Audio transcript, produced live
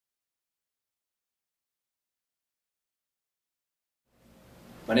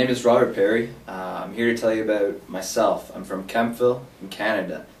My name is Robert Perry. I'm here to tell you about myself. I'm from Kemptville in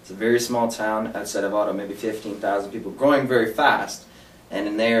Canada. It's a very small town outside of Ottawa, maybe 15,000 people, growing very fast. And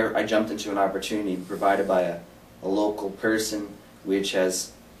in there I jumped into an opportunity provided by a local person which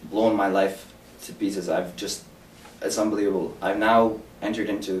has blown my life to pieces. It's unbelievable. I've now entered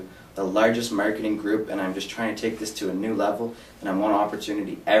into the largest marketing group and I'm just trying to take this to a new level, and I want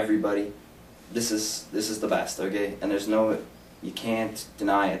opportunity. Everybody, this is the best, okay? And you can't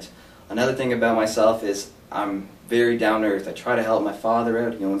deny it. Another thing about myself is I'm very down to earth. I try to help my father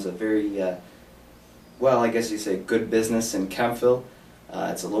out. He owns a very, well, I guess you say good business in Kemptville.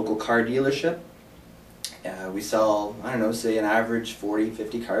 It's a local car dealership. We sell, I don't know, say an average 40,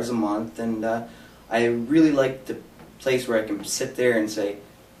 50 cars a month, and I really like the place where I can sit there and say,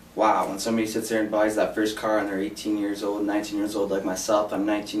 wow, when somebody sits there and buys that first car and they're 18 years old, 19 years old like myself, I'm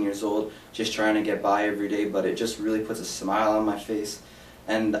 19 years old, just trying to get by every day, but it just really puts a smile on my face.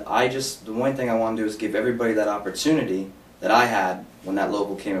 And the one thing I want to do is give everybody that opportunity that I had when that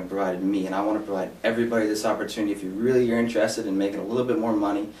local came and provided me, and I want to provide everybody this opportunity. If you really are interested in making a little bit more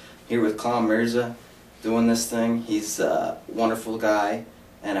money, here with Colin Mirza doing this thing. He's a wonderful guy,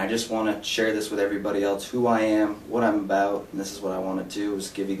 and I just want to share this with everybody else, who I am, what I'm about, and this is what I want to do, is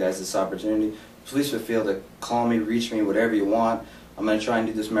give you guys this opportunity. Please feel free to call me, reach me, whatever you want. I'm going to try and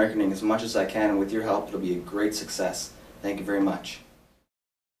do this marketing as much as I can, and with your help it'll be a great success. Thank you very much.